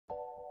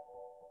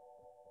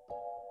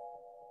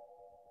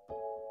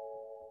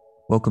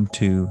Welcome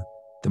to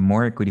the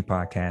More Equity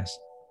Podcast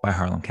by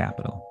Harlem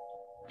Capital.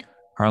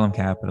 Harlem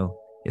Capital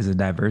is a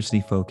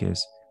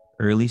diversity-focused,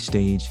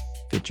 early-stage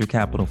venture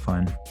capital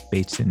fund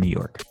based in New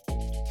York.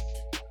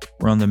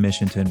 We're on the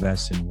mission to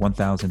invest in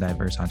 1,000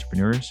 diverse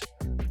entrepreneurs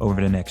over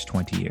the next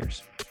 20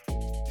 years.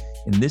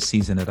 In this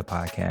season of the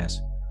podcast,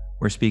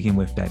 we're speaking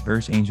with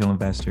diverse angel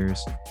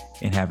investors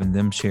and having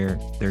them share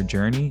their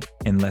journey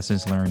and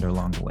lessons learned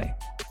along the way.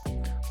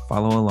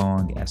 Follow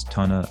along as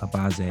Tona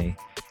Abaze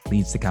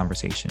leads the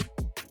conversation.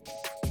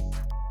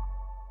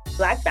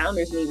 Black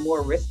founders need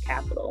more risk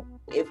capital.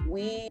 If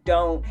we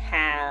don't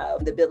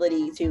have the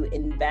ability to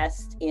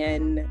invest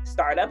in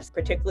startups,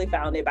 particularly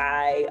founded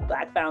by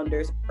Black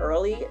founders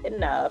early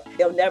enough,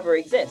 they'll never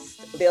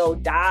exist. They'll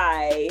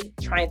die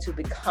trying to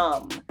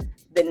become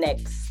the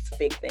next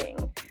big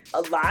thing.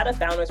 A lot of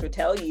founders will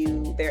tell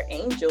you their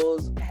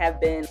angels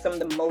have been some of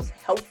the most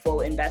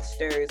helpful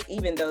investors,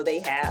 even though they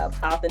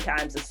have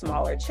oftentimes a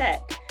smaller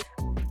check.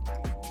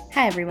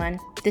 Hi, everyone.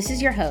 This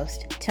is your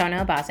host,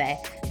 Tona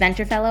Abaze,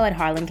 Venture Fellow at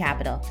Harlem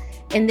Capital.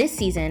 In this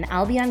season,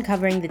 I'll be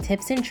uncovering the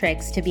tips and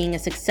tricks to being a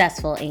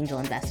successful angel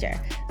investor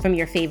from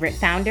your favorite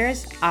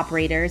founders,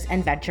 operators,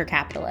 and venture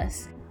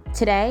capitalists.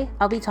 Today,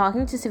 I'll be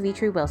talking to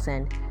Savitri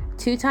Wilson,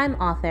 two-time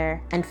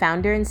author and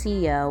founder and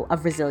CEO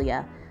of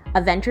Resilia,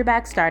 a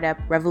venture-backed startup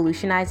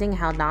revolutionizing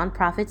how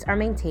nonprofits are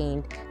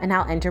maintained and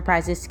how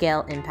enterprises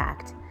scale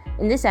impact.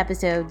 In this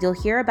episode, you'll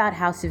hear about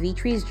how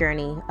Savitri's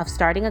journey of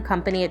starting a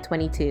company at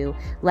 22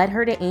 led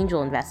her to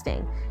angel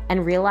investing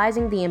and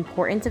realizing the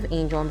importance of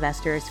angel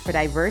investors for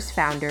diverse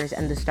founders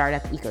and the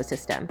startup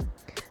ecosystem.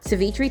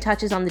 Savitri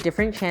touches on the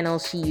different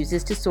channels she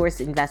uses to source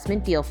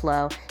investment deal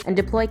flow and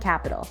deploy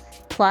capital,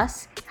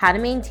 plus how to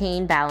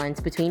maintain balance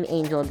between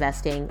angel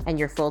investing and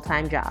your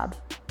full-time job.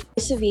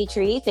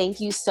 Savitri,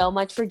 thank you so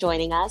much for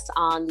joining us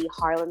on the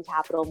Harlem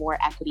Capital More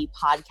Equity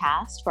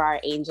podcast for our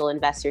Angel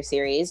Investor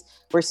Series.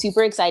 We're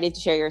super excited to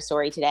share your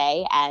story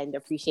today and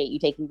appreciate you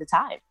taking the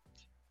time.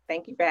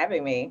 Thank you for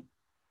having me.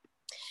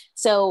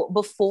 So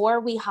before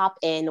we hop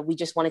in, we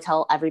just want to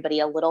tell everybody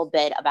a little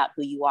bit about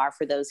who you are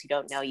for those who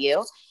don't know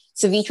you.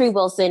 Savitri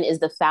Wilson is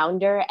the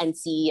founder and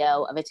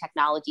CEO of a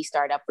technology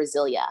startup,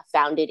 Resilia,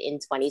 founded in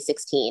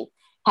 2016.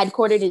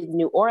 Headquartered in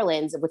New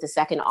Orleans with a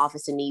second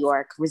office in New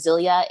York,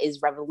 Resilia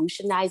is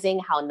revolutionizing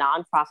how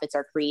nonprofits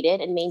are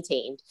created and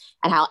maintained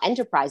and how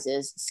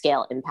enterprises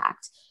scale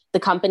impact. The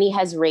company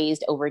has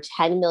raised over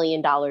 $10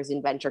 million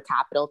in venture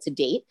capital to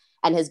date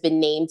and has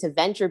been named to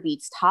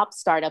VentureBeat's top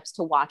startups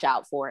to watch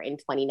out for in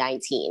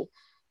 2019.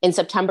 In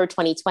September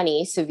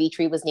 2020,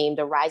 Savitri was named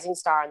a rising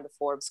star on the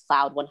Forbes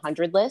Cloud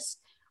 100 list,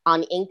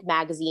 on Inc.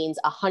 magazine's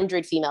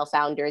 100 female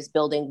founders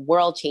building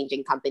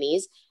world-changing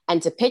companies,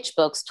 and to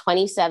PitchBook's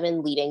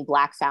 27 leading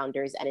Black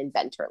founders and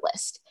inventor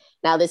list.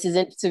 Now, this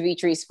isn't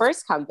Savitri's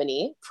first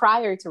company.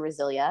 Prior to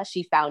Resilia,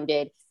 she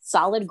founded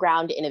Solid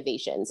Ground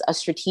Innovations, a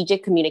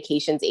strategic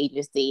communications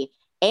agency,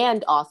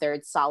 and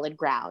authored Solid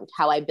Ground,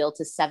 How I Built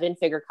a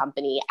Seven-Figure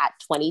Company at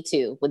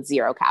 22 with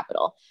Zero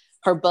Capital.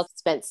 Her book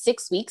spent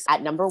 6 weeks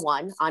at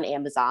 #1 on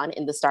Amazon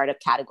in the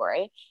startup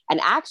category. And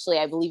actually,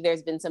 I believe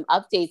there's been some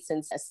updates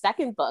since a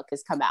second book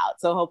has come out.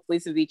 So hopefully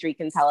Savitri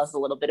can tell us a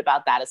little bit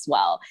about that as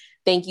well.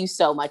 Thank you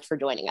so much for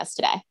joining us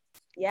today.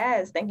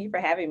 Yes, thank you for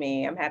having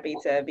me. I'm happy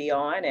to be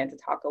on and to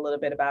talk a little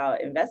bit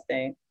about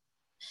investing.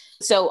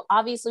 So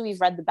obviously we've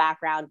read the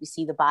background, we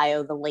see the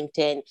bio, the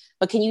LinkedIn,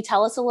 but can you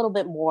tell us a little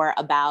bit more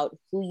about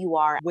who you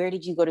are? Where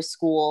did you go to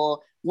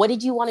school? What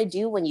did you want to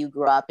do when you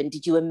grew up? And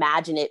did you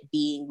imagine it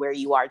being where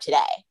you are today?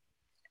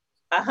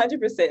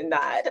 100%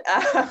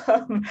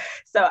 not.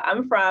 So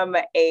I'm from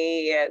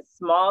a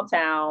small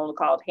town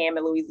called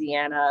Hammond,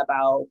 Louisiana,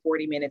 about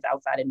 40 minutes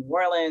outside of New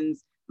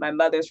Orleans. My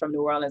mother's from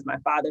New Orleans, my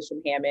father's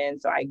from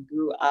Hammond. So I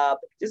grew up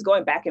just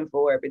going back and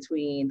forth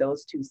between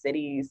those two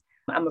cities.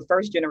 I'm a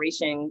first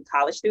generation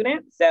college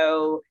student.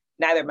 So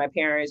neither of my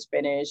parents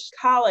finished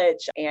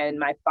college, and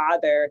my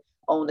father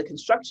owned a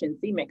construction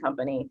cement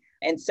company.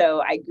 And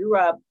so I grew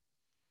up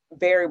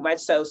very much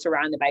so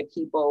surrounded by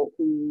people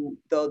who,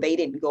 though they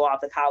didn't go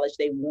off to college,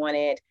 they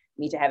wanted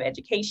me to have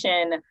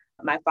education.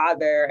 My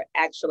father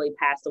actually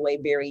passed away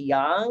very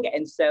young.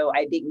 And so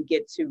I didn't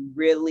get to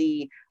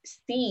really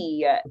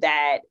see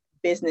that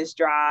business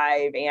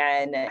drive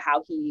and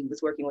how he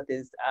was working with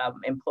his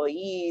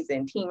employees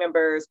and team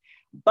members.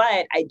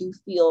 But I do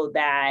feel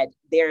that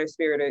their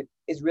spirit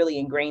is really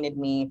ingrained in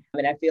me.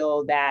 And I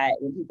feel that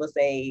when people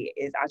say,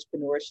 is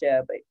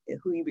entrepreneurship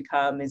who you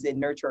become? Is it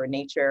nurture or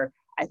nature?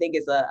 I think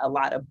it's a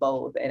lot of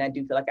both. And I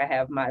do feel like I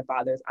have my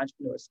father's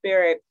entrepreneur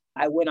spirit.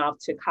 I went off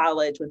to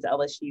college, went to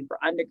LSU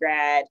for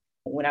undergrad.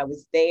 When I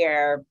was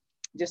there,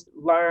 just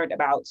learned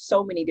about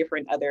so many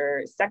different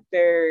other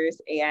sectors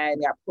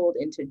and got pulled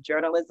into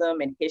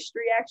journalism and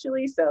history,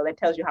 actually. So that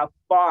tells you how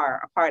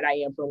far apart I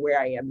am from where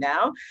I am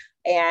now.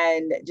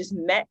 And just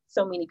met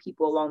so many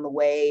people along the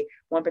way.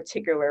 One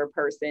particular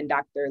person,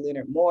 Dr.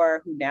 Leonard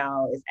Moore, who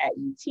now is at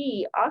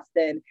UT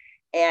Austin.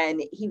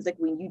 And he was like,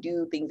 when you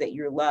do things that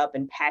you love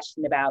and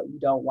passionate about, you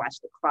don't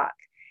watch the clock.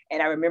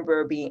 And I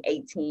remember being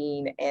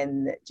 18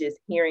 and just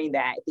hearing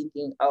that,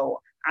 thinking, oh,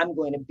 I'm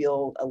going to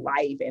build a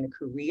life and a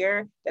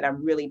career that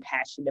I'm really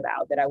passionate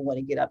about, that I want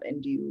to get up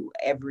and do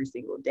every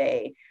single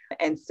day.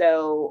 And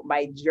so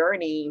my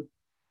journey,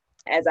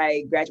 as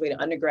I graduated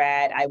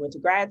undergrad, I went to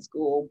grad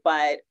school,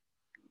 but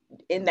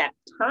in that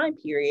time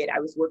period, I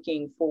was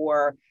working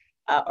for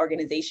an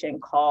organization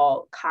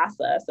called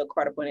CASA, so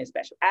Court Appointed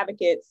Special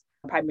Advocates,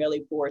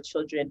 primarily for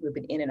children who have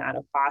been in and out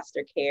of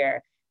foster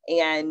care.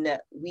 And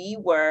we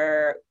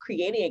were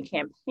creating a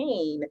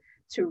campaign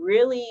to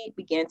really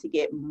begin to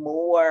get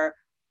more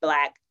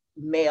Black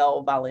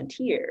male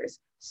volunteers.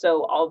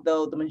 So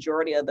although the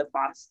majority of the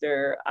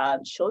foster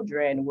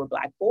children were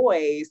Black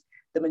boys,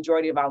 the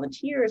majority of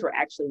volunteers were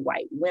actually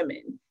white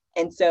women.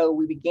 And so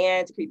we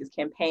began to create this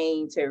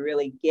campaign to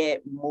really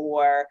get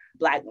more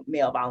Black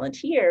male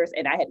volunteers.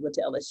 And I had went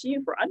to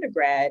LSU for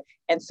undergrad.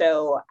 And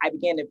so I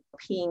began to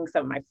ping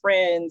some of my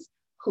friends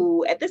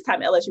who at this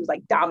time, LSU was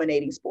like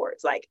dominating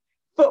sports, like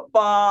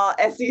football,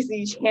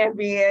 SEC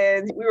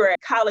champions. We were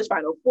at college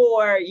Final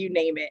Four, you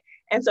name it.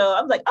 And so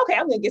I was like, okay,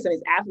 I'm going to get some of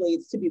these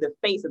athletes to be the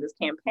face of this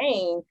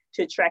campaign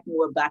to attract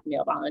more Black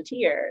male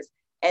volunteers.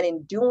 And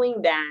in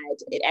doing that,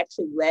 it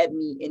actually led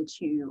me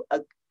into a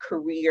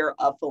career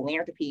of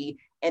philanthropy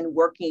and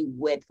working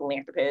with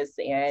philanthropists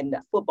and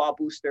football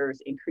boosters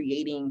in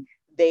creating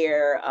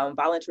their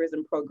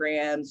volunteerism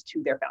programs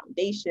to their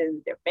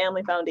foundations, their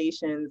family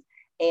foundations.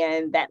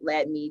 And that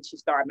led me to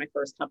start my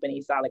first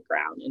company, Solid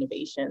Ground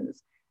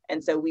Innovations.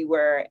 And so we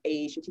were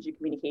a strategic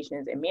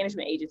communications and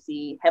management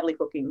agency, heavily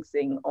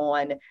focusing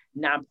on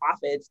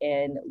nonprofits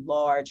and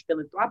large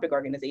philanthropic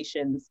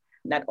organizations,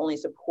 not only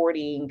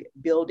supporting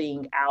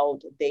building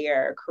out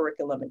their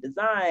curriculum and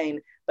design,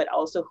 but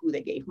also who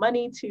they gave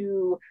money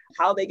to,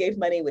 how they gave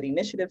money, what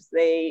initiatives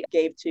they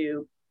gave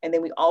to. And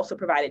then we also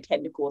provided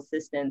technical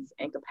assistance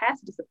and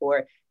capacity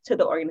support to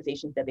the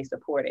organizations that they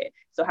supported.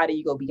 So how do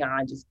you go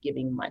beyond just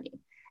giving money?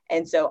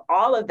 And so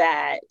all of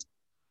that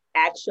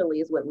actually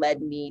is what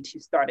led me to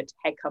start a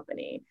tech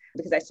company,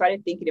 because I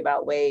started thinking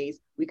about ways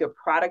we could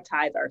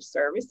productize our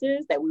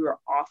services that we were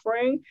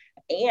offering.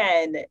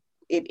 And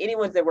if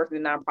anyone's that worked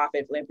in the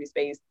nonprofit philanthropy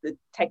space, the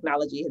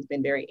technology has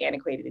been very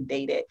antiquated and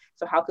dated.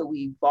 So how could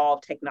we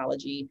evolve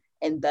technology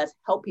and thus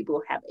help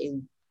people have a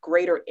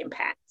greater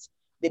impact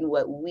than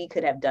what we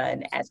could have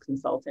done as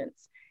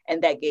consultants?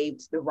 And that gave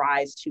the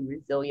rise to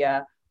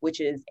Resilia, which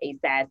is a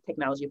SaaS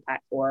technology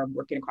platform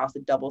working across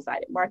a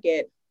double-sided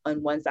market.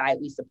 On one side,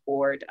 we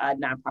support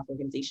nonprofit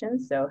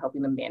organizations, so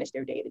helping them manage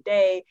their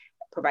day-to-day,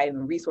 providing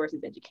them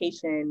resources,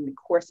 education,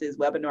 courses,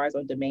 webinars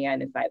on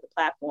demand inside the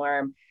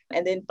platform,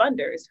 and then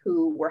funders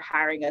who were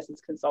hiring us as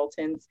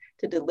consultants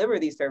to deliver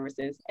these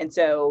services. And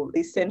so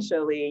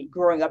essentially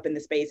growing up in the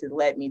space has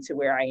led me to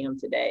where I am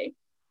today.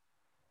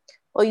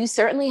 Well, you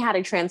certainly had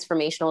a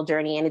transformational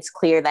journey, and it's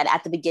clear that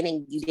at the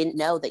beginning, you didn't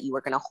know that you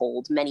were going to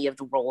hold many of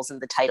the roles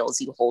and the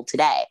titles you hold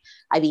today.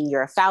 I mean,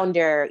 you're a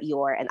founder,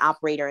 you're an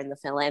operator in the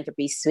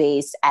philanthropy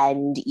space,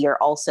 and you're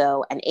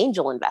also an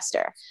angel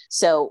investor.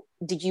 So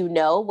did you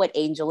know what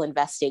angel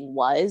investing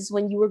was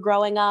when you were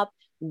growing up?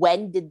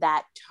 When did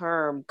that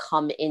term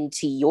come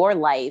into your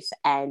life,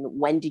 and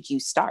when did you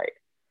start?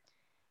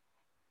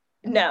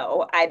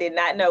 No, I did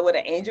not know what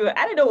an angel,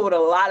 I didn't know what a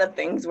lot of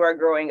things were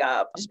growing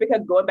up. Just because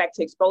going back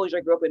to exposure,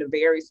 I grew up in a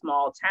very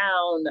small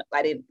town.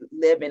 I didn't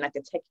live in like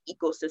a tech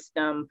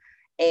ecosystem.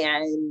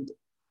 And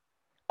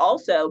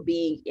also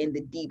being in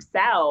the deep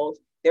South,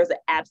 there's an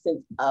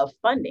absence of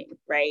funding,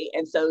 right?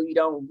 And so you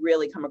don't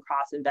really come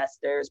across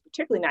investors,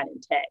 particularly not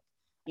in tech.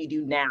 You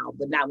do now,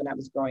 but not when I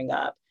was growing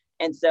up.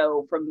 And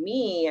so for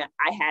me,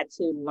 I had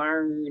to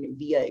learn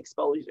via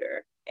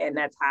exposure. And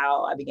that's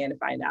how I began to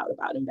find out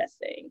about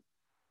investing.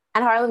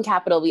 At Harlem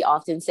Capital, we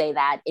often say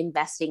that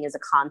investing is a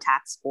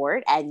contact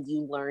sport and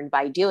you learn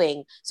by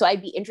doing. So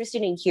I'd be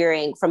interested in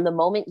hearing, from the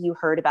moment you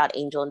heard about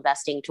angel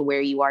investing to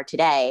where you are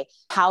today,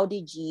 how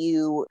did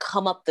you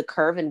come up the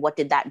curve and what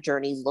did that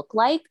journey look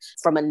like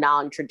from a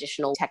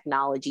non-traditional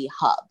technology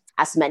hub,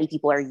 as many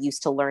people are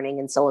used to learning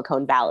in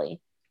Silicon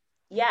Valley?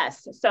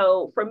 Yes.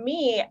 So for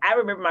me, I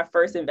remember my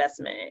first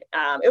investment.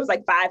 It was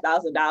like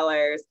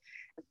 $5,000.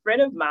 A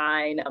friend of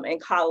mine and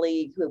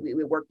colleague who we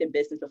worked in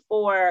business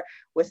before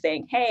was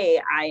saying,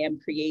 hey, I am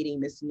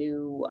creating this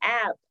new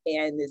app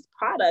and this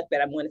product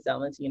that I'm going to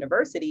sell into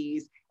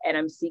universities, and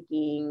I'm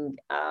seeking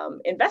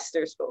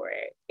investors for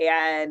it.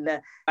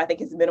 And I think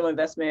his minimum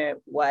investment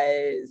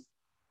was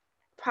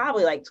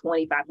probably like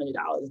 $2,500,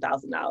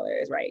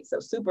 $1,000, right?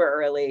 So super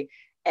early.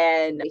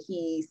 And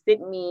he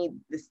sent me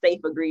the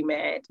SAFE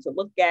agreement to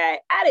look at.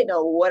 I didn't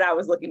know what I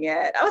was looking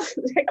at. I was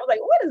like,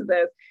 what is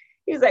this?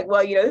 He was like,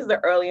 well, this is an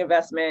early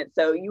investment.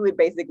 So you would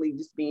basically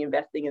just be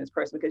investing in this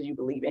person because you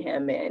believe in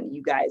him and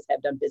you guys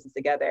have done business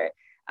together.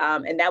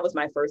 And that was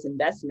my first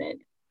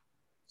investment.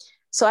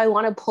 So I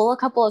want to pull a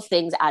couple of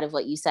things out of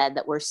what you said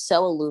that were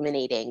so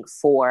illuminating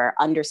for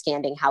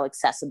understanding how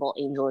accessible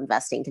angel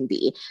investing can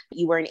be.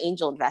 You were an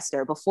angel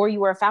investor before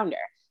you were a founder.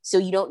 So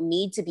you don't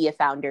need to be a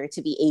founder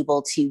to be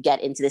able to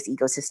get into this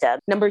ecosystem.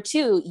 Number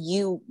two,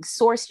 you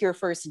source your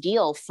first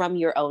deal from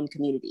your own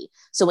community.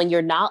 So when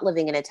you're not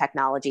living in a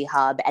technology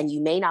hub and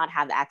you may not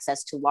have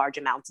access to large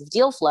amounts of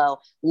deal flow,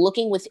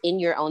 looking within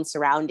your own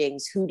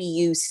surroundings, who do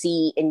you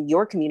see in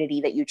your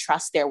community that you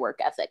trust their work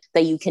ethic,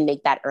 that you can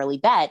make that early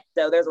bet?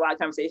 So there's a lot of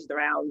conversations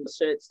around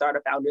should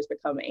startup founders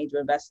become angel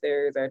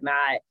investors or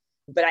not.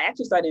 But I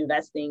actually started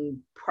investing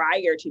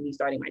prior to me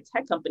starting my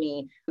tech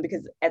company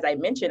because, as I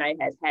mentioned, I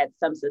had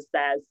some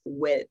success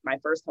with my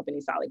first company,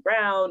 Solid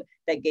Ground,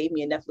 that gave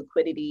me enough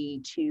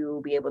liquidity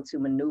to be able to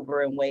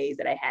maneuver in ways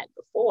that I hadn't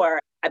before.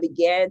 I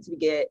began to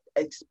get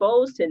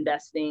exposed to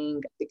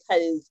investing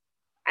because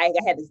I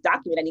had this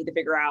document. I need to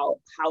figure out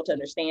how to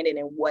understand it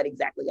and what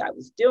exactly I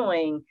was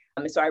doing.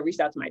 And so I reached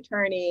out to my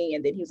attorney,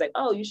 and then he was like,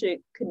 oh, you should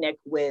connect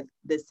with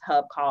this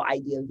hub called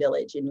Idea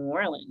Village in New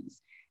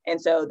Orleans. And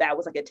so that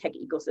was like a tech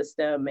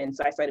ecosystem. And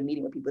so I started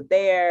meeting with people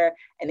there,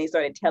 and they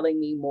started telling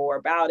me more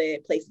about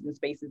it, places and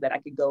spaces that I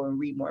could go and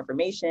read more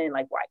information,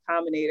 like Y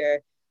Combinator.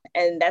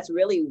 And that's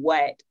really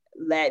what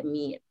led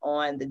me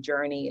on the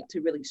journey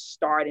to really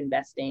start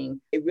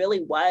investing. It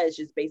really was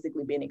just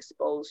basically being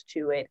exposed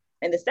to it.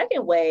 And the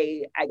second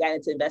way I got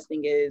into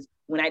investing is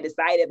when I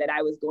decided that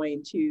I was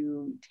going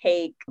to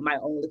take my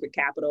own liquid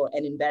capital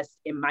and invest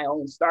in my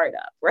own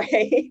startup,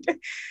 right?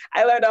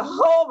 I learned a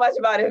whole bunch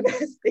about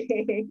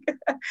investing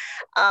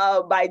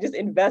by just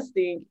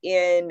investing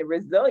in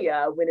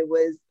Resilia when it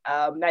was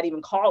not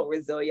even called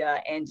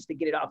Resilia, and just to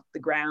get it off the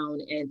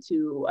ground and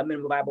to a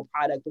minimum viable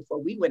product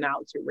before we went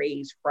out to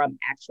raise from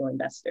actual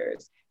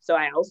investors. So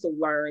I also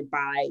learned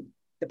by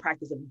the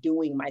practice of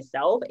doing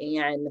myself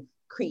and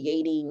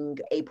creating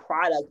a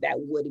product that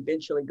would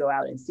eventually go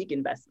out and seek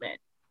investment.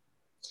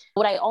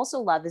 What I also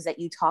love is that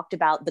you talked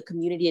about the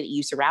community that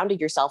you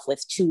surrounded yourself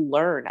with to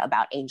learn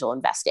about angel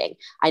investing.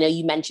 I know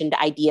you mentioned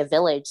Idea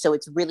Village, so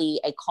it's really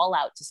a call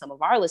out to some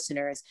of our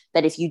listeners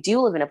that if you do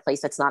live in a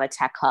place that's not a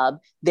tech hub,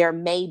 there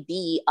may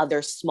be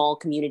other small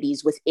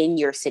communities within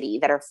your city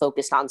that are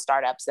focused on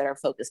startups, that are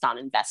focused on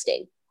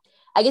investing.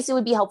 I guess it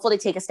would be helpful to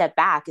take a step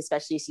back,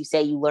 especially as you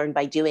say you learn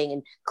by doing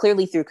and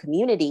clearly through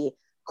community.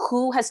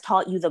 Who has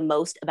taught you the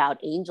most about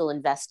angel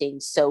investing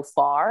so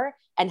far,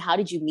 and how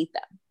did you meet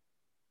them?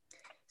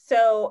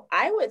 So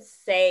I would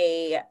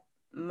say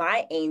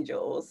my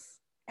angels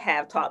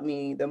have taught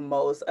me the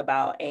most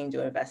about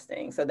angel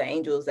investing. So the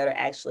angels that are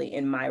actually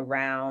in my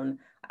round,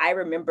 I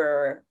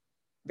remember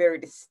very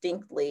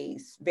distinctly,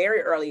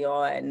 very early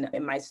on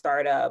in my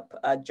startup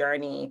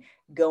journey,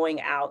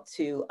 going out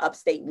to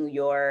upstate New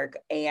York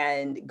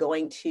and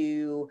going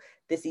to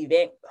this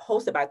event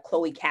hosted by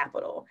Chloe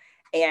Capital.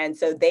 And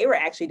so they were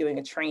actually doing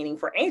a training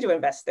for angel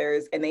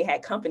investors, and they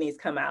had companies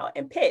come out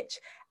and pitch.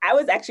 I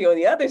was actually on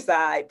the other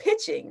side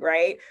pitching,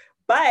 right?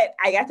 But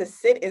I got to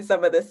sit in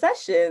some of the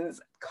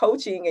sessions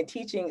coaching and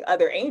teaching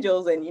other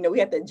angels. And, we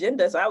had the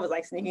agenda. So I was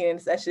like sneaking in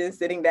sessions,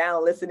 sitting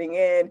down, listening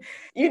in,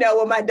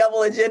 with my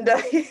double agenda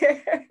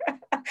here.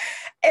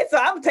 And so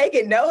I'm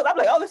taking notes. I'm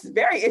like, oh, this is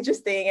very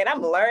interesting. And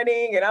I'm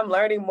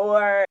learning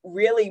more,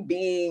 really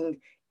being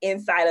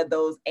inside of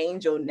those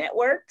angel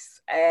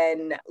networks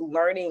and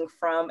learning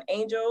from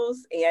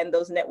angels and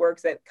those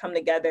networks that come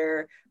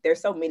together.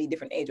 There's so many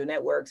different angel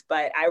networks,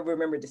 but I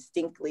remember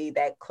distinctly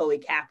that Chloe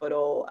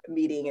Capital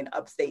meeting in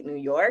upstate New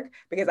York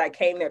because I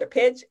came there to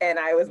pitch and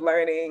I was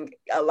learning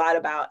a lot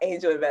about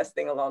angel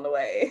investing along the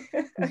way.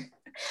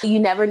 You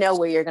never know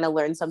where you're going to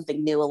learn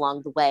something new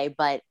along the way,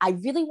 but I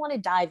really want to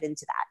dive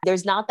into that.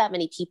 There's not that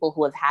many people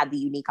who have had the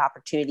unique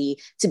opportunity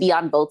to be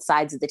on both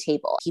sides of the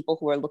table. People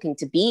who are looking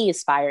to be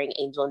aspiring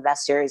angel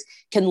investors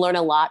can learn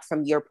a lot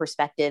from your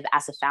perspective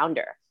as a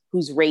founder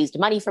who's raised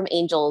money from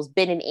angels,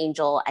 been an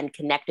angel, and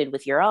connected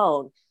with your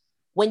own.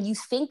 When you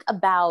think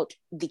about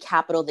the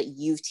capital that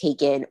you've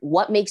taken,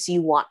 what makes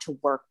you want to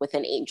work with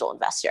an angel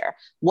investor?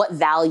 What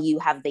value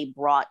have they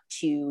brought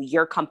to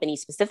your company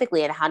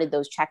specifically, and how did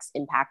those checks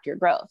impact your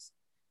growth?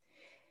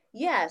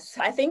 Yes,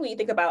 I think when you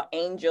think about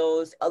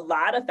angels, a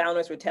lot of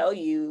founders will tell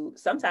you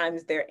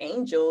sometimes their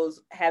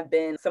angels have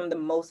been some of the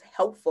most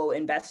helpful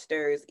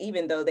investors,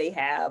 even though they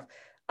have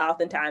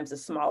oftentimes a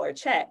smaller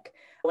check.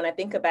 When I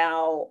think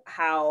about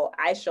how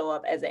I show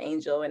up as an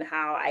angel and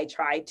how I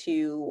try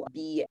to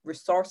be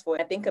resourceful,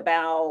 I think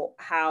about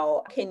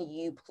how can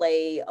you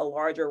play a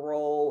larger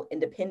role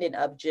independent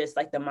of just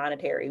like the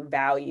monetary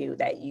value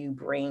that you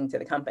bring to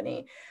the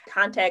company.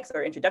 Context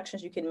or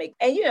introductions you can make.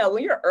 And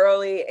when you're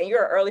early and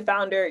you're an early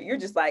founder, you're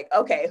just like,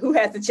 okay, who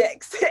has the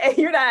checks? And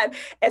you're not,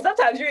 and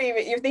sometimes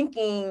you're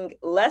thinking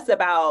less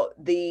about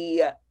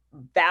the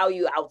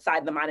value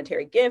outside the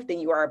monetary gift than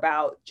you are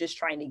about just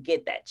trying to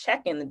get that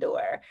check in the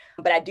door.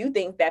 But I do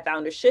think that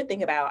founders should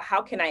think about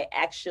how can I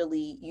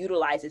actually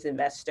utilize this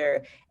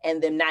investor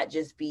and them not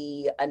just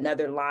be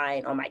another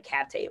line on my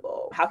cap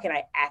table? How can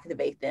I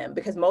activate them?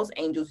 Because most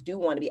angels do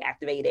want to be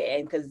activated,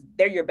 and because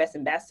they're your best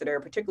ambassador,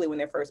 particularly when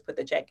they first put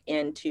the check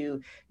into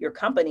your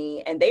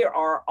company. And they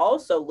are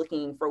also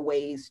looking for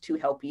ways to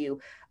help you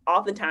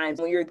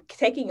oftentimes when you're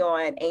taking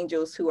on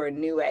angels who are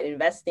new at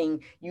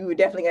investing, you're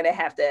definitely going to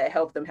have to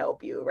help them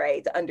help you,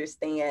 right? To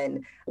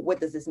understand what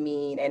does this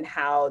mean and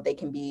how they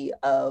can be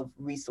of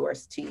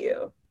resource to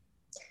you.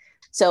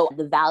 So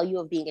the value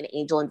of being an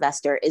angel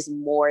investor is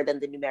more than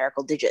the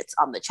numerical digits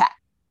on the check.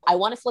 I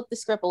want to flip the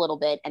script a little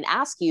bit and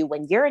ask you,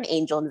 when you're an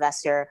angel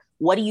investor,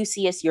 what do you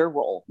see as your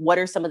role? What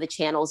are some of the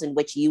channels in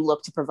which you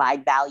look to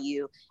provide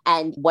value?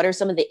 And what are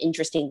some of the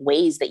interesting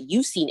ways that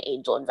you've seen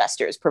angel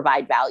investors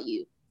provide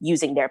value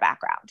using their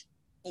background?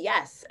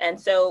 Yes. And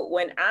so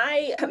when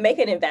I make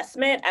an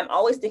investment, I'm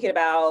always thinking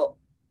about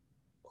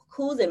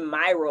who's in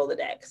my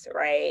Rolodex,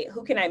 right?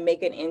 Who can I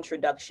make an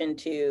introduction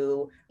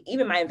to?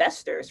 Even my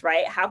investors,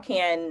 right? How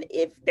can,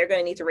 if they're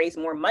going to need to raise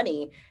more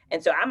money.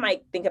 And so I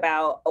might think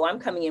about, oh, I'm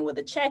coming in with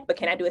a check, but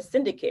can I do a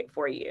syndicate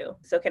for you?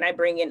 So can I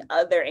bring in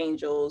other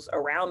angels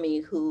around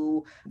me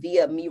who,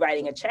 via me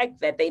writing a check,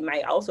 that they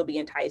might also be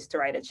enticed to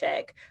write a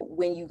check?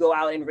 When you go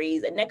out and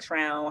raise a next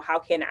round, how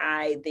can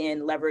I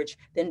then leverage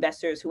the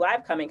investors who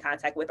I've come in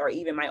contact with, or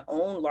even my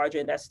own larger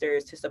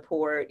investors, to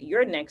support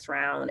your next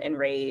round and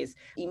raise?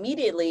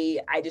 Immediately,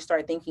 I just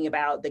started thinking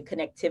about the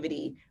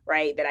connectivity,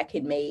 right, that I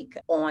could make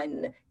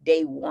on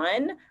day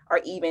one,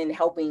 or even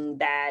helping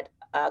that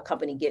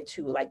company get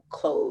to like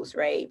close,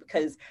 right?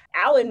 Because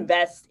I'll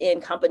invest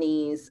in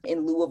companies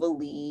in lieu of a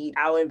lead.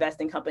 I'll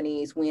invest in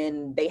companies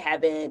when they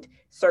haven't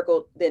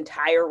circled the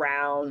entire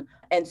round.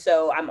 And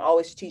so I'm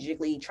always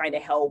strategically trying to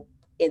help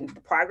in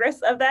the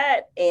progress of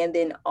that, and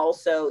then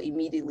also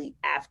immediately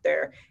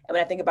after. And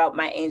when I think about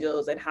my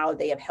angels and how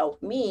they have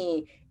helped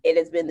me, it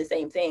has been the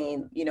same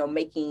thing,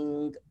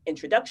 making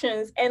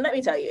introductions. And let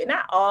me tell you,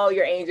 not all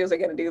your angels are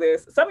going to do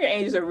this. Some of your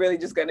angels are really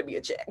just going to be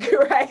a check,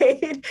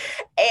 right?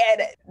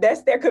 And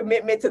that's their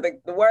commitment to the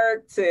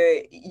work,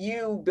 to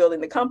you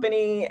building the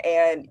company.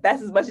 And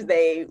that's as much as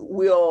they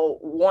will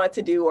want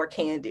to do or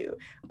can do.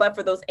 But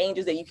for those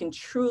angels that you can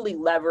truly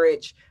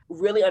leverage,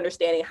 really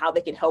understanding how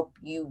they can help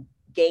you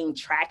gain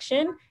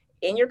traction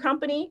in your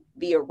company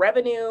via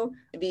revenue,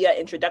 via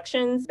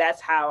introductions. That's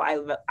how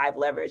I've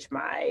leveraged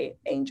my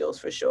angels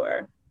for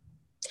sure.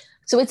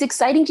 So it's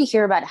exciting to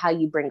hear about how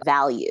you bring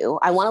value.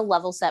 I want to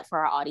level set for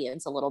our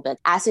audience a little bit.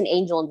 As an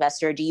angel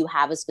investor, do you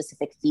have a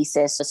specific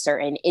thesis, a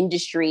certain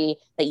industry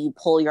that you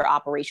pull your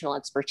operational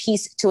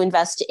expertise to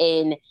invest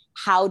in?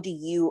 How do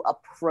you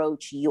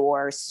approach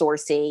your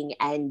sourcing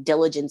and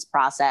diligence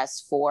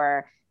process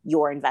for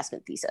your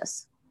investment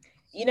thesis?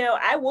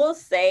 I will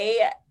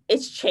say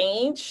it's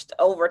changed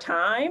over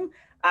time.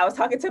 I was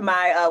talking to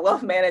my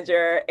wealth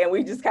manager, and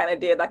we just kind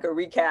of did like a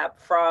recap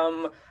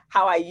from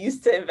how I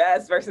used to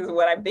invest versus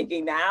what I'm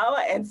thinking now.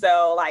 And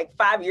so like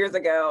 5 years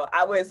ago,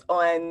 I was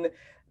on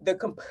the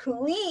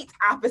complete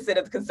opposite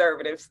of the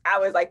conservatives. I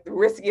was like the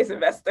riskiest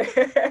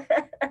investor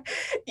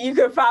you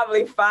could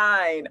probably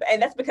find.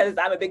 And that's because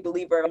I'm a big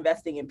believer of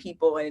investing in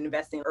people and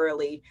investing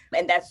early.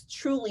 And that's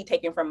truly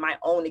taken from my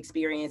own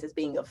experience as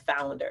being a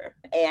founder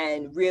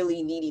and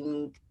really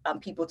needing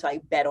people to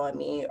like bet on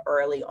me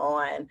early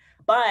on.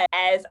 But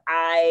as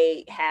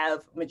I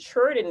have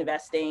matured in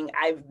investing,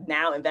 I've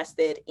now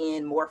invested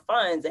in more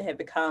funds and have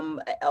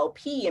become an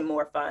LP in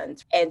more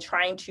funds, and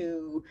trying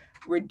to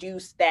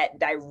reduce that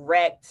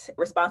direct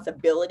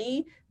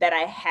responsibility that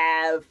I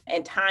have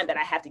and time that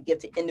I have to give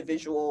to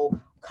individual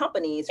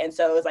companies. And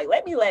so it's like,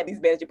 let these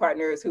managing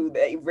partners who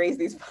they raise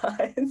these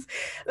funds,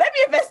 let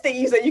me invest in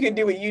you so you can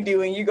do what you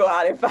do and you go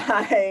out and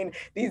find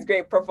these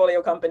great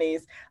portfolio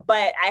companies.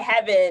 But I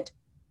haven't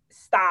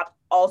stopped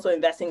also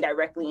investing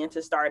directly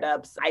into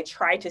startups. I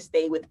try to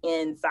stay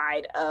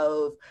inside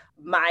of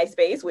my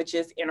space, which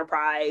is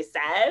enterprise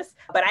SaaS,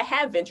 but I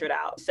have ventured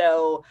out.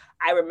 So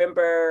I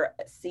remember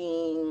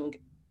seeing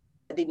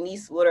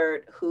Denise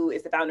Woodard, who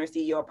is the founder and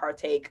CEO of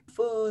Partake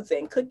Foods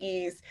and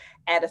Cookies,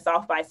 at a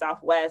South by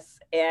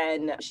Southwest,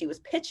 and she was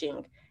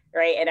pitching,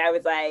 right? And I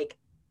was like,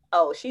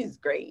 oh, she's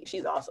great.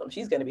 She's awesome.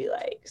 She's going to be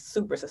like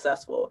super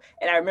successful.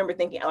 And I remember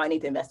thinking, oh, I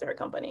need to invest in her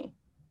company.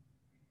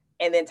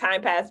 And then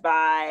time passed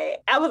by.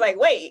 I was like,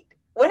 wait,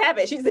 what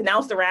happened? She's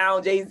announced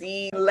around,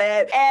 Jay-Z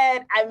led.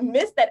 And I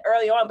missed that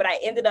early on, but I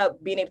ended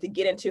up being able to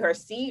get into her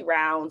seed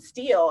round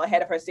still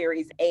ahead of her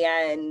series.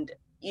 And,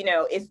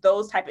 it's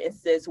those type of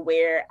instances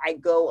where I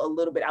go a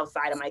little bit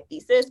outside of my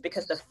thesis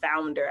because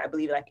I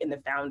believe in the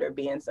founder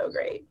being so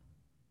great.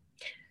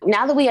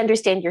 Now that we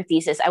understand your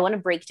thesis, I want to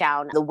break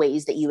down the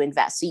ways that you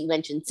invest. So you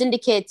mentioned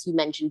syndicates, you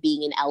mentioned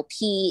being an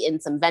LP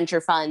in some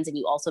venture funds, and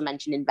you also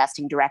mentioned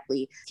investing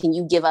directly. Can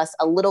you give us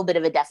a little bit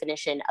of a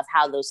definition of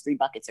how those three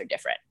buckets are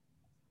different?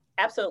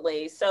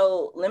 Absolutely.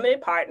 So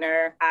limited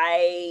partner,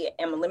 I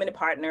am a limited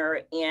partner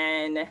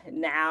in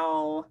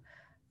now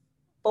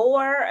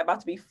 4, about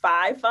to be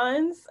 5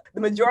 funds.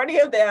 The majority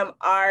of them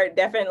are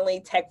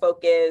definitely tech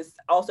focused,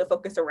 also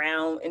focused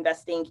around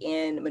investing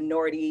in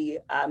minority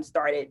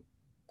started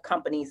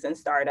companies and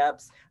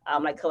startups,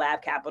 like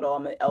Collab Capital.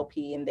 I'm an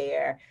LP in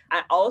there.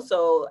 I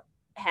also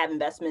have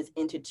investments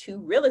into 2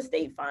 real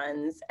estate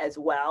funds as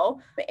well.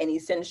 And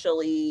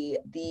essentially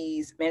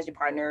these managing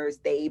partners,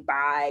 they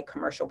buy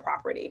commercial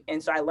property.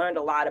 And so I learned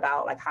a lot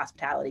about like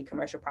hospitality,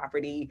 commercial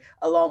property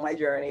along my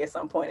journey at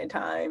some point in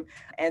time,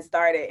 and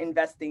started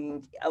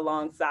investing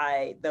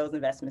alongside those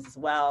investments as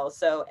well.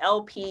 So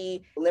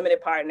LP,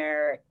 limited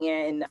partner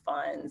in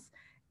funds.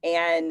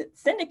 And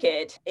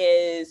syndicate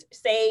is,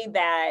 say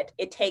that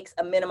it takes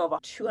a minimum of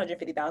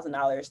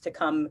 $250,000 to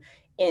come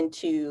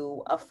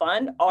into a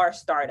fund or a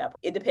startup.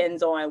 It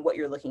depends on what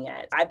you're looking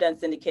at. I've done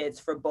syndicates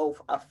for both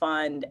a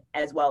fund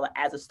as well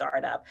as a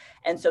startup.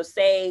 And so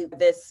say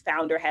this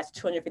founder has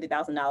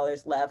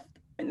 $250,000 left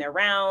in their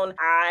round.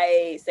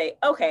 I say,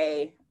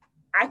 okay,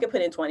 I could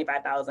put in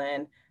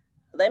 25,000.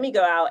 Let me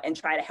go out and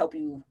try to help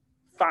you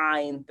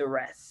find the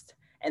rest.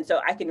 And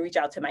so I can reach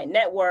out to my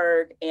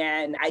network,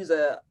 and I use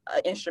an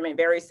instrument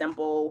very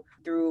simple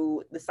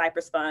through the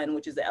Cypress Fund,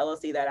 which is the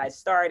LLC that I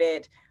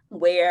started,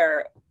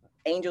 where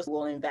angels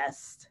will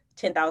invest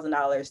 $10,000,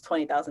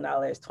 $20,000,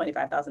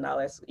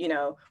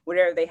 $25,000,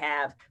 whatever they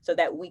have, so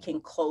that we can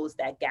close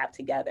that gap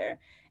together.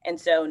 And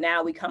so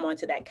now we come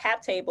onto that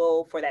cap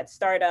table for that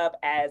startup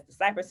as the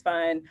Cypress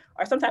Fund,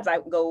 or sometimes I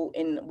go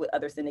in with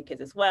other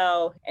syndicates as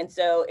well. And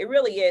so it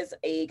really is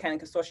a kind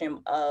of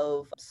consortium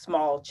of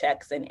small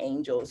checks and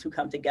angels who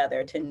come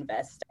together to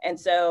invest. And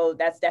so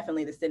that's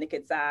definitely the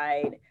syndicate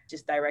side,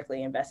 just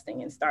directly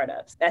investing in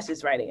startups. That's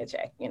just writing a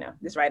check,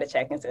 just write a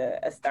check into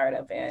a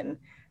startup, and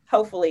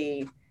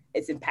hopefully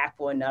it's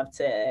impactful enough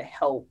to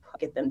help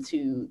get them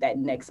to that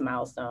next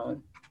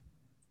milestone.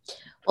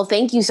 Well,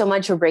 thank you so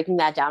much for breaking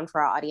that down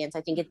for our audience.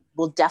 I think it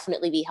will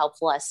definitely be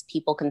helpful as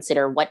people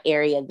consider what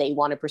area they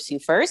want to pursue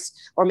first,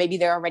 or maybe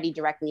they're already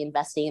directly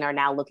investing and are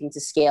now looking to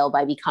scale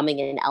by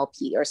becoming an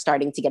LP or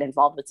starting to get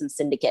involved with some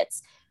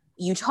syndicates.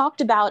 You talked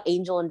about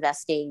angel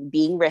investing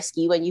being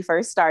risky when you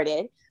first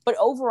started, but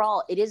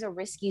overall, it is a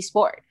risky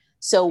sport.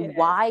 So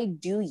why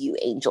do you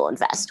angel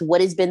invest? What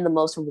has been the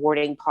most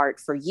rewarding part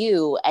for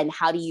you? And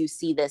how do you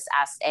see this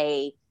as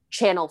a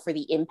channel for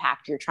the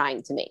impact you're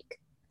trying to make?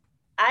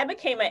 I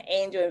became an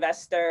angel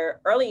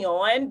investor early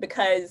on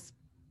because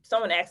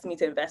someone asked me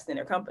to invest in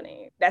their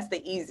company. That's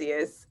the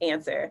easiest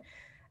answer.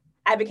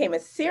 I became a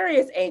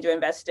serious angel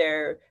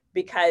investor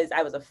because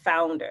I was a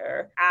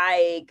founder.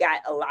 I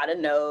got a lot of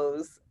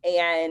no's,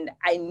 and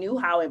I knew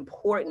how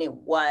important it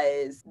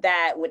was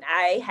that when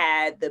I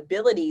had the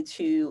ability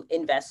to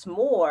invest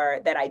more,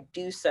 that I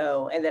do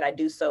so, and that I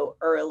do so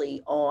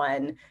early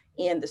on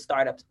in the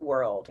startup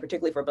world,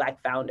 particularly for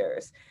Black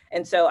founders.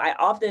 And so I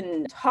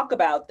often talk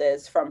about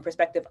this from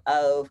perspective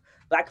of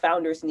Black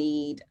founders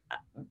need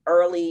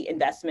early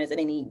investments and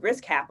they need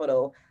risk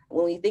capital.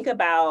 When we think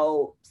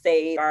about,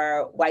 say,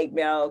 our white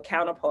male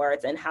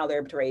counterparts and how they're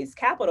able to raise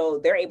capital,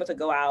 they're able to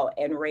go out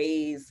and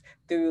raise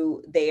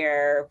through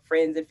their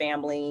friends and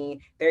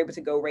family. They're able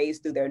to go raise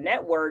through their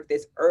network,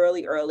 this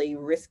early,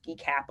 risky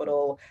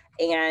capital.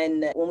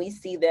 And when we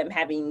see them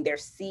having their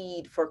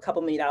seed for a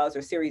couple $1 million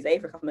or Series A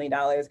for a couple $1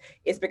 million,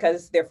 it's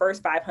because their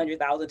first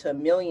 500,000 to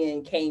 $1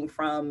 million came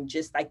from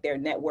just like their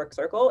network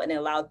circle, and it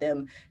allowed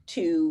them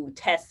to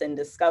test and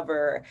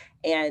discover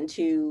and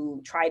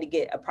to try to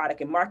get a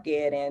product in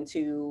market and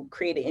to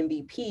create an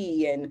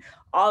MVP and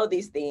all of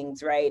these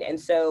things, right? And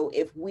so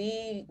if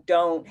we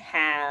don't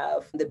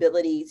have the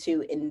ability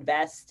to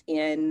invest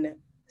in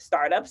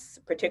startups,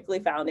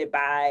 particularly founded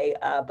by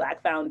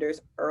Black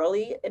founders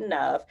early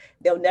enough,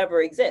 they'll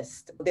never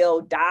exist.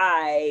 They'll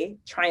die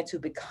trying to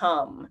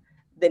become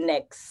the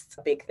next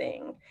big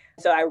thing.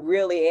 So I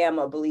really am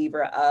a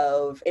believer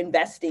of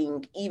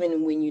investing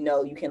even when you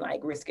know you can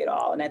like risk it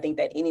all. And I think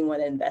that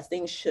anyone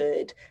investing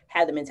should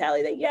have the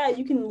mentality that, yeah,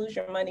 you can lose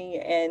your money.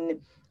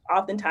 And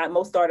oftentimes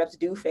most startups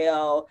do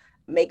fail.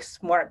 Make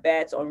smart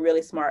bets on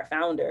really smart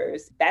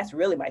founders. That's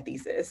really my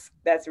thesis.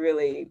 That's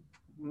really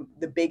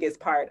the biggest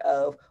part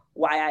of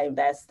why I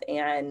invest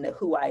and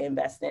who I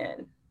invest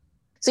in.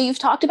 So you've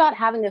talked about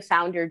having a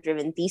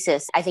founder-driven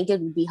thesis. I think it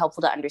would be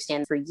helpful to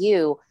understand for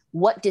you,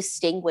 what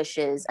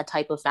distinguishes a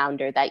type of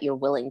founder that you're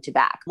willing to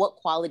back? What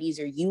qualities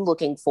are you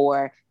looking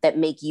for that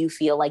make you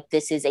feel like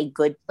this is a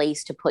good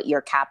place to put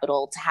your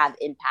capital to have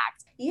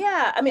impact?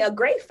 Yeah, I mean, a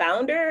great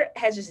founder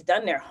has just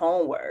done their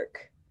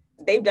homework.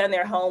 They've done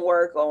their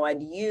homework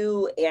on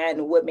you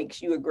and what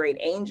makes you a great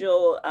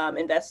angel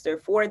investor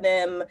for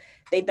them.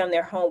 They've done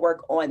their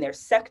homework on their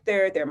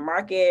sector, their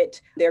market,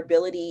 their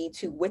ability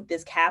to, with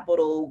this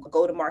capital,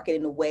 go to market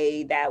in a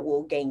way that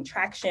will gain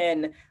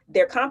traction.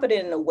 They're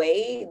competent in a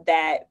way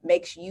that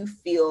makes you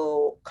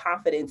feel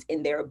confidence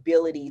in their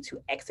ability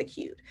to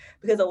execute.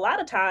 Because a lot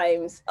of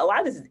times, a lot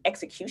of this is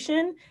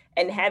execution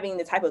and having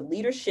the type of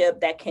leadership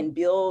that can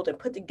build and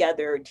put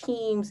together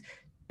teams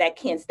that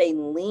can stay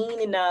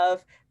lean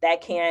enough,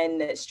 that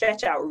can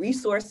stretch out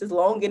resources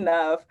long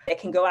enough, that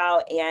can go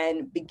out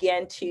and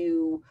begin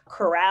to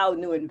corral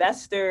new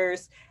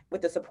investors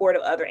with the support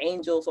of other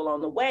angels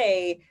along the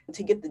way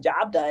to get the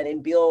job done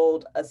and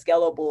build a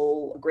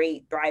scalable,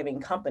 great, thriving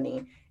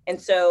company. And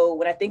so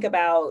when I think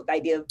about the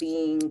idea of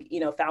being,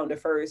 founder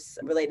first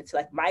related to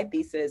like my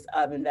thesis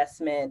of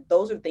investment,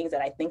 those are things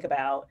that I think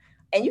about.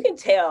 And you can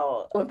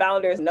tell when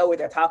founders know what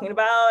they're talking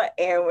about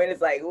and when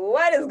it's like,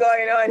 what is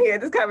going on here,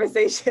 this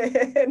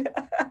conversation?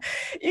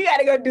 You got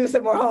to go do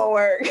some more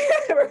homework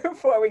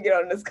before we get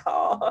on this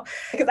call.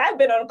 Because I've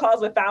been on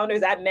calls with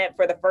founders I've met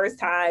for the first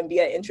time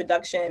via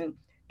introduction.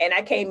 And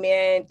I came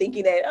in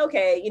thinking that,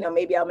 okay,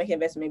 maybe I'll make an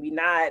investment, maybe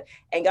not,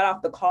 and got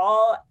off the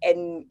call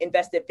and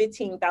invested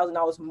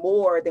 $15,000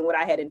 more than what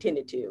I had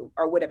intended to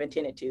or would have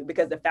intended to,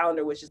 because the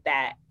founder was just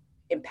that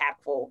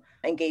impactful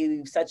and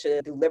gave such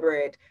a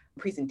deliberate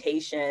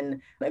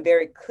presentation, a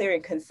very clear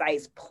and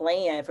concise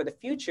plan for the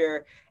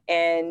future,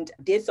 and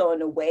did so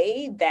in a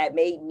way that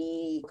made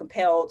me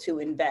compelled to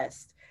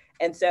invest.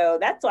 And so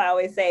that's why I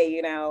always say,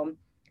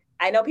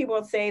 I know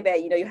people say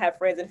that, you have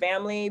friends and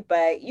family,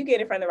 but you get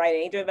in front of the right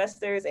angel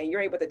investors and you're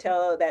able to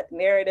tell that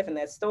narrative and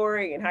that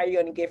story and how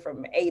you're going to get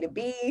from A to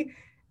B,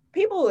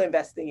 people will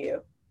invest in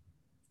you.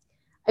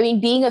 I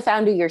mean, being a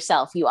founder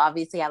yourself, you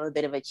obviously have a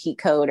bit of a cheat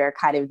code or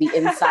kind of the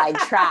inside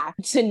track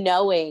to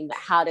knowing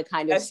how to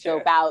kind of That's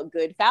scope true. out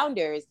good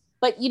founders.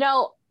 But,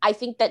 I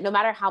think that no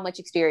matter how much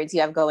experience you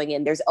have going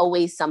in, there's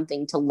always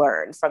something to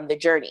learn from the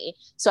journey.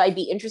 So I'd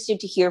be interested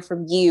to hear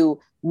from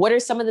you. What are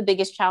some of the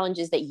biggest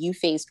challenges that you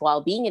faced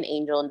while being an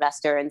angel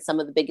investor and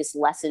some of the biggest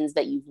lessons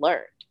that you've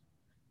learned?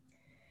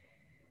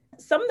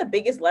 Some of the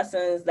biggest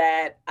lessons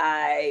that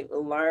I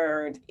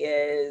learned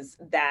is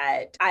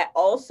that I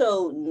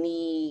also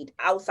need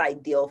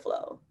outside deal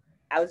flow.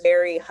 I was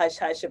very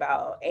hush-hush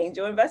about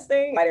angel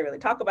investing. I didn't really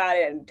talk about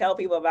it and tell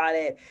people about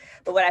it.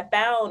 But what I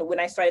found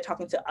when I started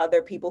talking to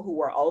other people who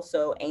were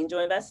also angel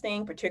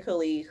investing,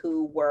 particularly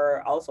who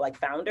were also like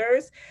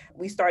founders,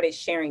 we started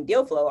sharing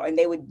deal flow and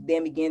they would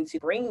then begin to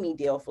bring me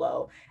deal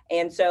flow.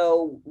 And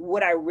so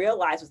what I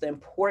realized was the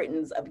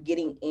importance of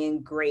getting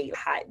in great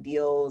hot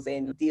deals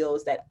and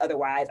deals that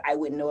otherwise I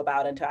wouldn't know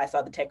about until I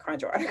saw the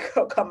TechCrunch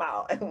article come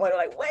out and wonder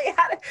like, wait,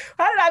 how did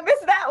I miss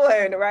that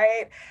one,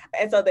 right?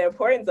 And so the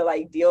importance of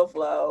like deal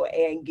flow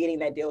and getting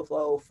that deal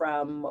flow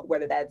from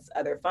whether that's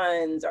other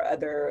funds or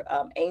other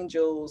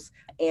angels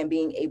and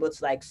being able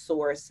to like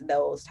source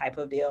those type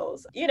of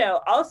deals.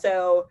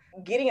 Also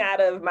getting out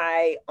of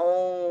my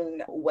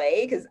own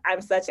way, because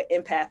I'm such an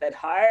empath at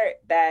heart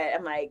that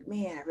I'm like,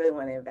 man, I really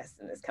want to invest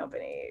in this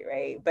company,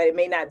 right? But it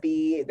may not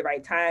be the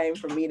right time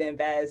for me to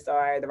invest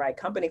or the right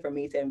company for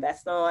me to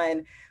invest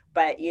on.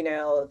 But,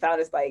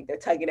 founders like they're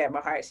tugging at my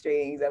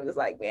heartstrings. I'm just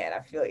like, man,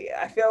 I feel you.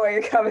 I feel where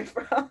you're coming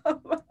from.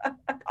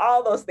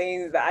 All those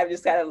things that I've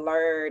just kind of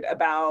learned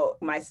about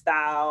my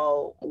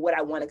style, what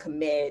I want to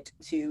commit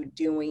to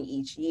doing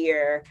each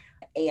year,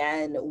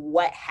 and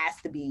what has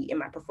to be in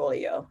my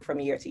portfolio from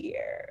year to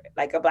year.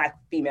 Like a Black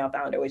female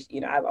founder, which,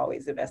 I've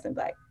always invested in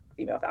Black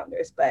female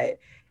founders, but,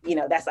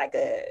 that's like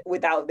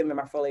without them in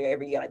my portfolio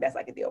every year, like that's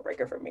like a deal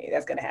breaker for me.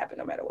 That's going to happen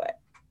no matter what.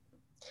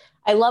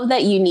 I love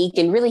that unique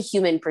and really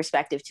human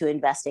perspective to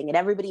investing, and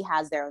everybody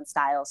has their own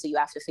style. So you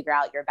have to figure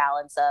out your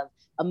balance of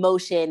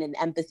emotion and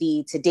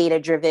empathy to data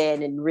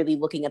driven and really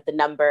looking at the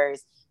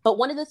numbers. But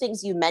one of the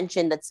things you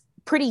mentioned that's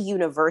pretty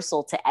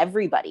universal to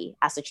everybody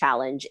as a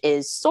challenge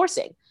is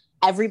sourcing.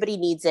 Everybody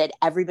needs it.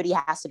 Everybody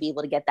has to be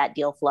able to get that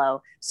deal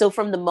flow. So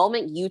from the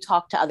moment you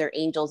talked to other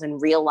angels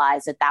and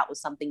realized that that was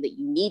something that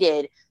you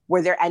needed,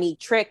 were there any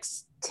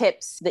tricks,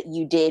 tips that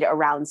you did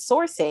around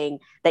sourcing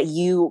that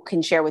you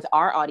can share with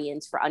our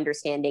audience for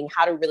understanding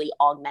how to really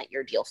augment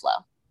your deal flow?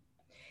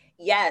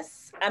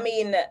 Yes. I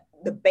mean,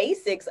 the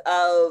basics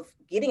of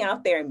getting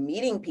out there and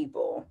meeting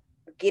people,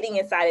 getting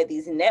inside of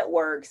these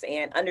networks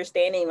and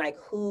understanding like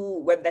who,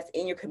 whether that's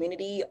in your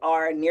community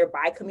or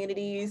nearby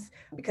communities,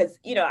 because,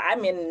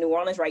 I'm in New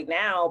Orleans right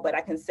now, but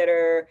I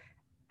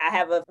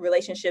have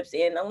relationships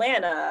in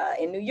Atlanta,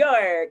 in New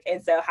York.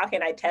 And so how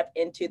can I tap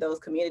into those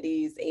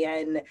communities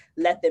and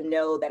let them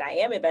know that I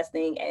am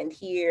investing and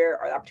here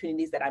are the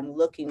opportunities that I'm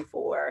looking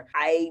for?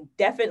 I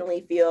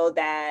definitely feel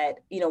that,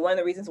 one of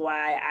the reasons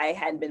why I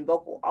hadn't been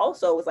vocal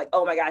also was like,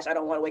 oh my gosh, I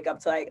don't want to wake up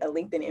to like a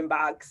LinkedIn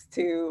inbox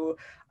to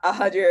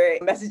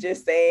 100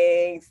 messages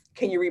saying,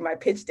 can you read my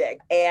pitch deck?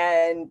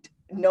 And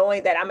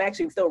knowing that I'm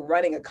actually still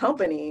running a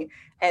company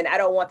and I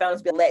don't want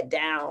founders to be let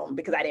down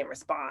because I didn't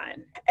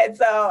respond. And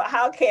so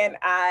how can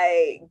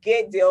I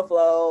get deal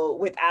flow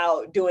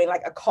without doing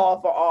like a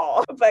call for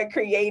all, but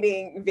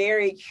creating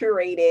very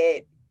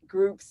curated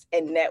groups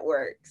and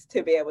networks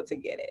to be able to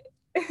get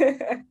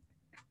it?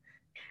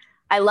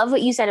 I love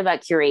what you said about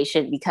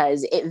curation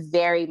because it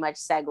very much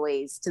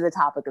segues to the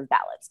topic of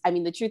balance. I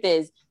mean, the truth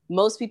is,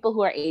 most people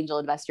who are angel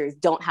investors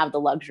don't have the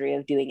luxury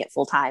of doing it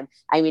full time.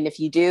 I mean, if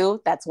you do,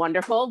 that's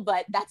wonderful,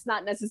 but that's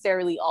not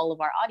necessarily all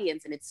of our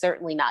audience. And it's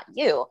certainly not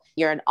you.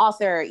 You're an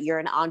author, you're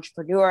an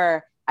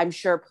entrepreneur. I'm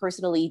sure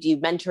personally do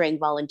mentoring,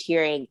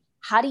 volunteering.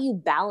 How do you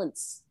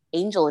balance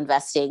angel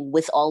investing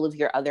with all of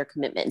your other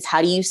commitments?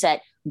 How do you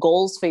set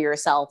goals for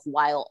yourself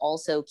while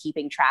also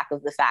keeping track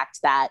of the fact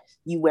that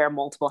you wear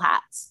multiple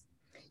hats?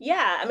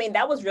 Yeah, I mean,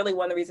 that was really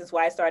one of the reasons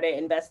why I started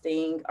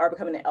investing or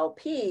becoming an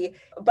LP,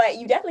 but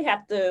you definitely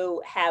have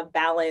to have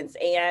balance.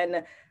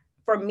 And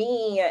For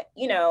me,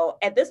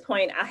 at this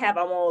point, I have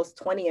almost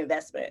 20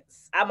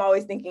 investments. I'm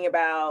always thinking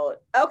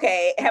about,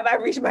 okay, have I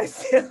reached my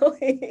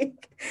ceiling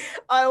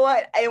on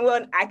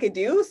what I could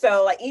do?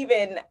 So like,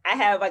 even I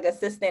have like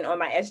assistant on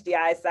my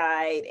SGI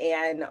side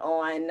and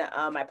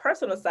on my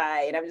personal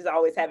side, and I'm just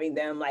always having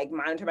them like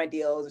monitor my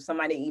deals. If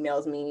somebody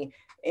emails me,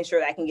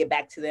 ensure that I can get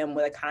back to them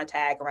with a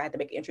contact, or I have to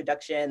make an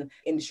introduction,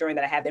 ensuring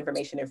that I have the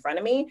information in front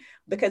of me.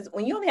 Because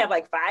when you only have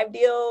like 5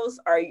 deals,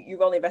 or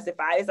you've only invested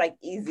 5, it's like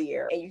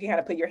easier and you can kind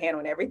of put your hand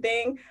on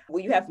everything.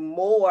 When you have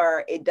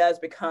more, it does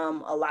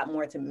become a lot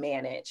more to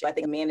manage. I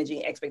think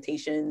managing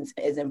expectations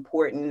is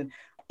important,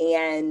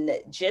 and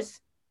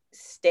just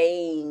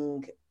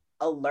staying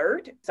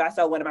alert. So I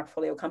saw one of my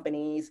portfolio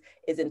companies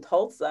is in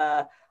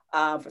Tulsa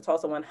for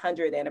Tulsa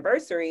 100th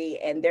anniversary,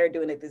 and they're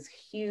doing this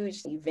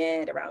huge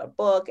event around a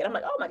book. And I'm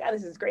like, oh my God,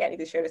 this is great. I need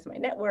to share this to my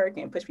network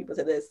and push people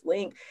to this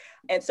link.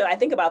 And so I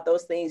think about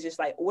those things, just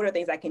like, what are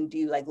things I can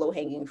do, like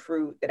low-hanging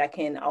fruit that I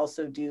can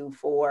also do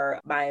for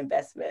my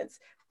investments.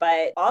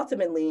 But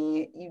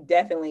ultimately, you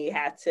definitely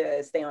have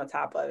to stay on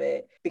top of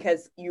it,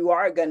 because you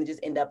are going to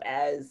just end up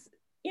as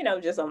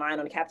just a line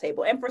on the cap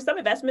table. And for some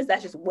investments,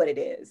 that's just what it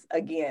is.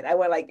 Again, I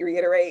want to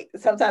reiterate,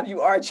 sometimes you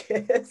are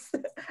just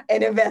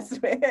an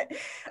investment,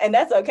 and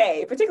that's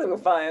okay, particularly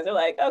with funds. They're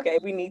like, okay,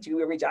 we need you,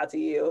 we'll reach out to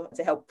you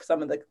to help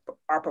some of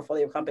our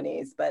portfolio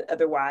companies, but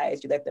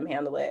otherwise you let them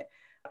handle it.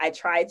 I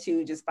try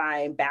to just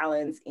find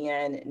balance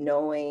in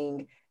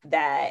knowing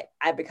that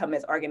I've become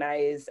as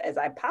organized as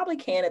I probably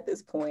can at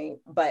this point,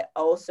 but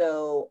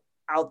also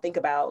I'll think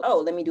about,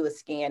 let me do a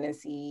scan and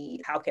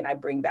see how can I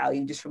bring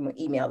value just from an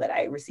email that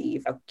I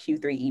receive, a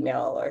Q3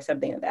 email or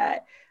something of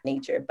that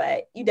nature.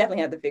 But you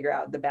definitely have to figure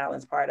out the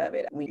balance part of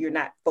it. When you're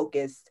not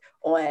focused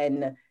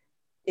on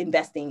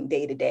investing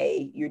day to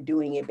day, you're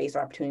doing it based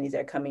on opportunities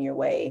that are coming your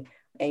way,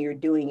 and you're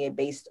doing it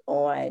based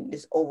on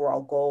this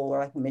overall goal or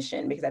like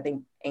mission, because I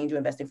think angel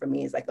investing for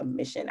me is like a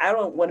mission. I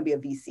don't want to be a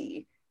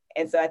VC.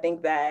 And so I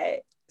think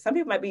that some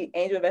people might be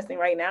angel investing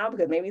right now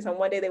because maybe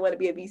one day they want to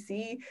be a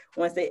VC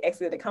once they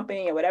exit the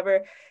company or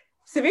whatever.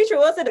 Savitri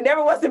Wilson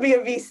never wants to be a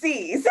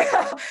VC. So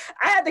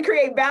I had to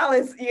create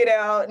balance,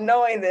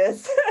 knowing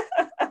this.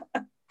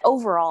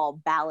 Overall,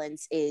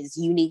 balance is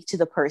unique to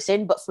the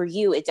person, but for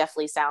you, it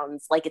definitely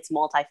sounds like it's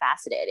multifaceted.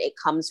 It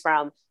comes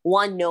from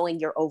one, knowing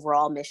your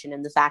overall mission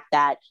and the fact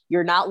that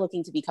you're not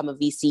looking to become a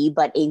VC,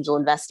 but angel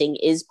investing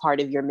is part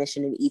of your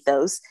mission and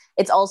ethos.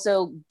 It's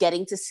also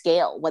getting to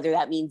scale, whether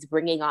that means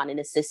bringing on an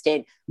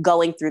assistant,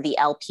 going through the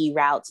LP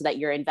route so that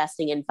you're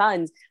investing in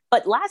funds.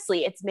 But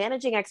lastly, it's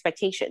managing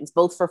expectations,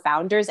 both for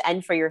founders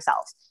and for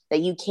yourself,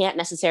 that you can't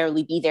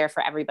necessarily be there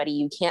for everybody.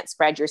 You can't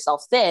spread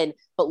yourself thin,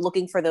 but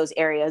looking for those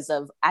areas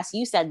of, as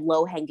you said,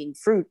 low-hanging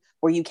fruit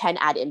where you can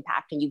add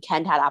impact and you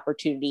can add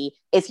opportunity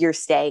if you're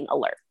staying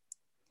alert.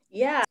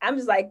 Yeah, I'm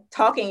just like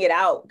talking it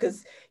out,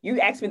 because you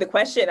asked me the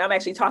question. I'm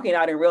actually talking it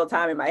out in real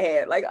time in my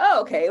head. Like,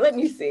 okay, let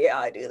me see how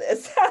I do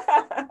this.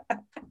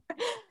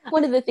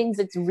 One of the things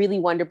that's really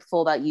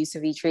wonderful about you,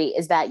 Savitri,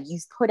 is that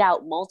you've put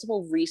out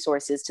multiple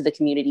resources to the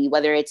community,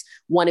 whether it's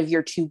one of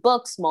your 2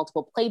 books,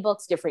 multiple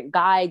playbooks, different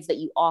guides that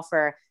you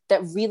offer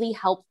that really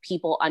help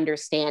people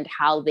understand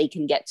how they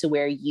can get to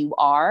where you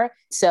are.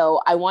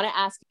 So I want to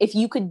ask if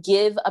you could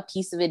give a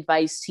piece of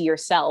advice to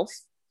yourself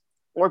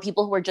or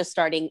people who are just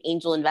starting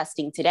angel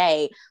investing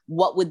today,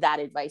 what would that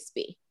advice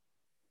be?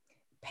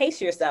 Pace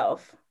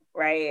yourself,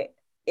 right?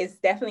 It's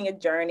definitely a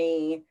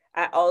journey.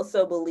 I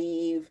also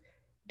believe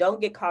don't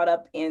get caught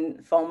up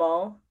in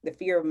FOMO, the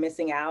fear of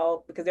missing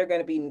out, because there are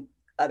going to be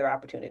other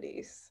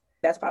opportunities.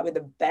 That's probably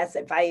the best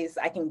advice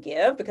I can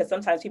give, because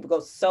sometimes people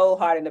go so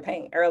hard in the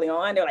paint early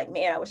on. They're like,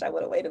 man, I wish I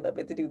would have waited a little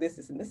bit to do this,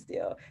 and this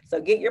deal.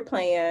 So get your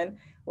plan,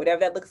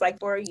 whatever that looks like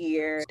for a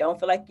year. Don't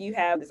feel like you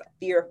have this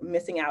fear of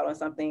missing out on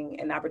something,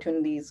 and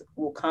opportunities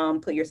will come.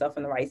 Put yourself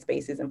in the right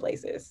spaces and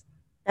places.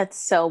 That's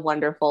so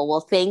wonderful. Well,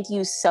 thank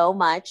you so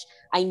much.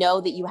 I know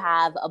that you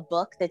have a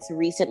book that's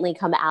recently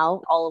come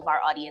out. All of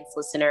our audience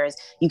listeners,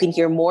 you can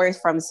hear more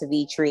from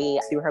Savitri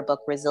through her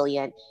book,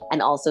 Resilient,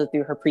 and also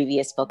through her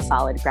previous book,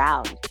 Solid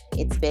Ground.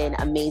 It's been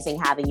amazing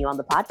having you on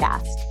the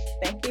podcast.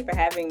 Thank you for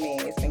having me.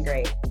 It's been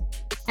great.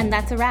 And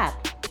that's a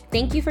wrap.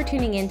 Thank you for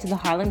tuning in to the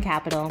Harlem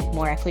Capital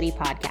More Equity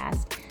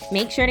podcast.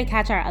 Make sure to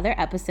catch our other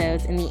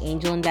episodes in the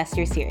Angel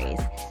Investor series.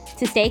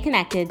 To stay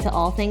connected to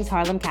all things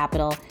Harlem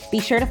Capital, be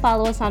sure to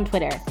follow us on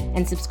Twitter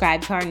and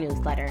subscribe to our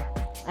newsletter.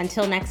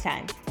 Until next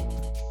time.